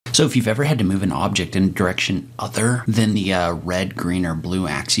So if you've ever had to move an object in a direction other than the red, green, or blue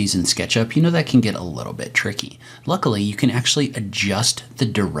axes in SketchUp, you know that can get a little bit tricky. Luckily, you can actually adjust the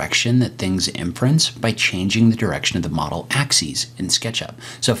direction that things inference by changing the direction of the model axes in SketchUp.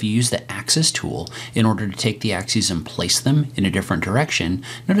 So if you use the Axis tool in order to take the axes and place them in a different direction,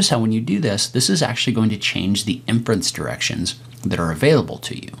 notice how when you do this, this is actually going to change the inference directions that are available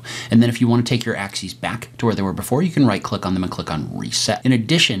to you. And then if you want to take your axes back to where they were before, you can right click on them and click on reset. In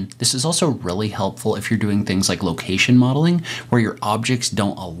addition, this is also really helpful if you're doing things like location modeling, where your objects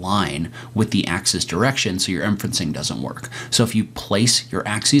don't align with the axis direction, so your inferencing doesn't work. So if you place your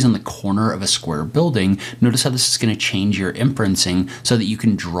axes on the corner of a square building, notice how this is going to change your inferencing so that you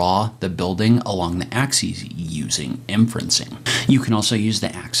can draw the building along the axes using inferencing. You can also use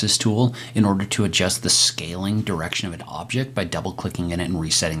the Axis tool in order to adjust the scaling direction of an object by double-clicking in it and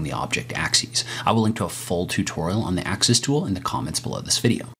resetting the object axes. I will link to a full tutorial on the Axis tool in the comments below this video.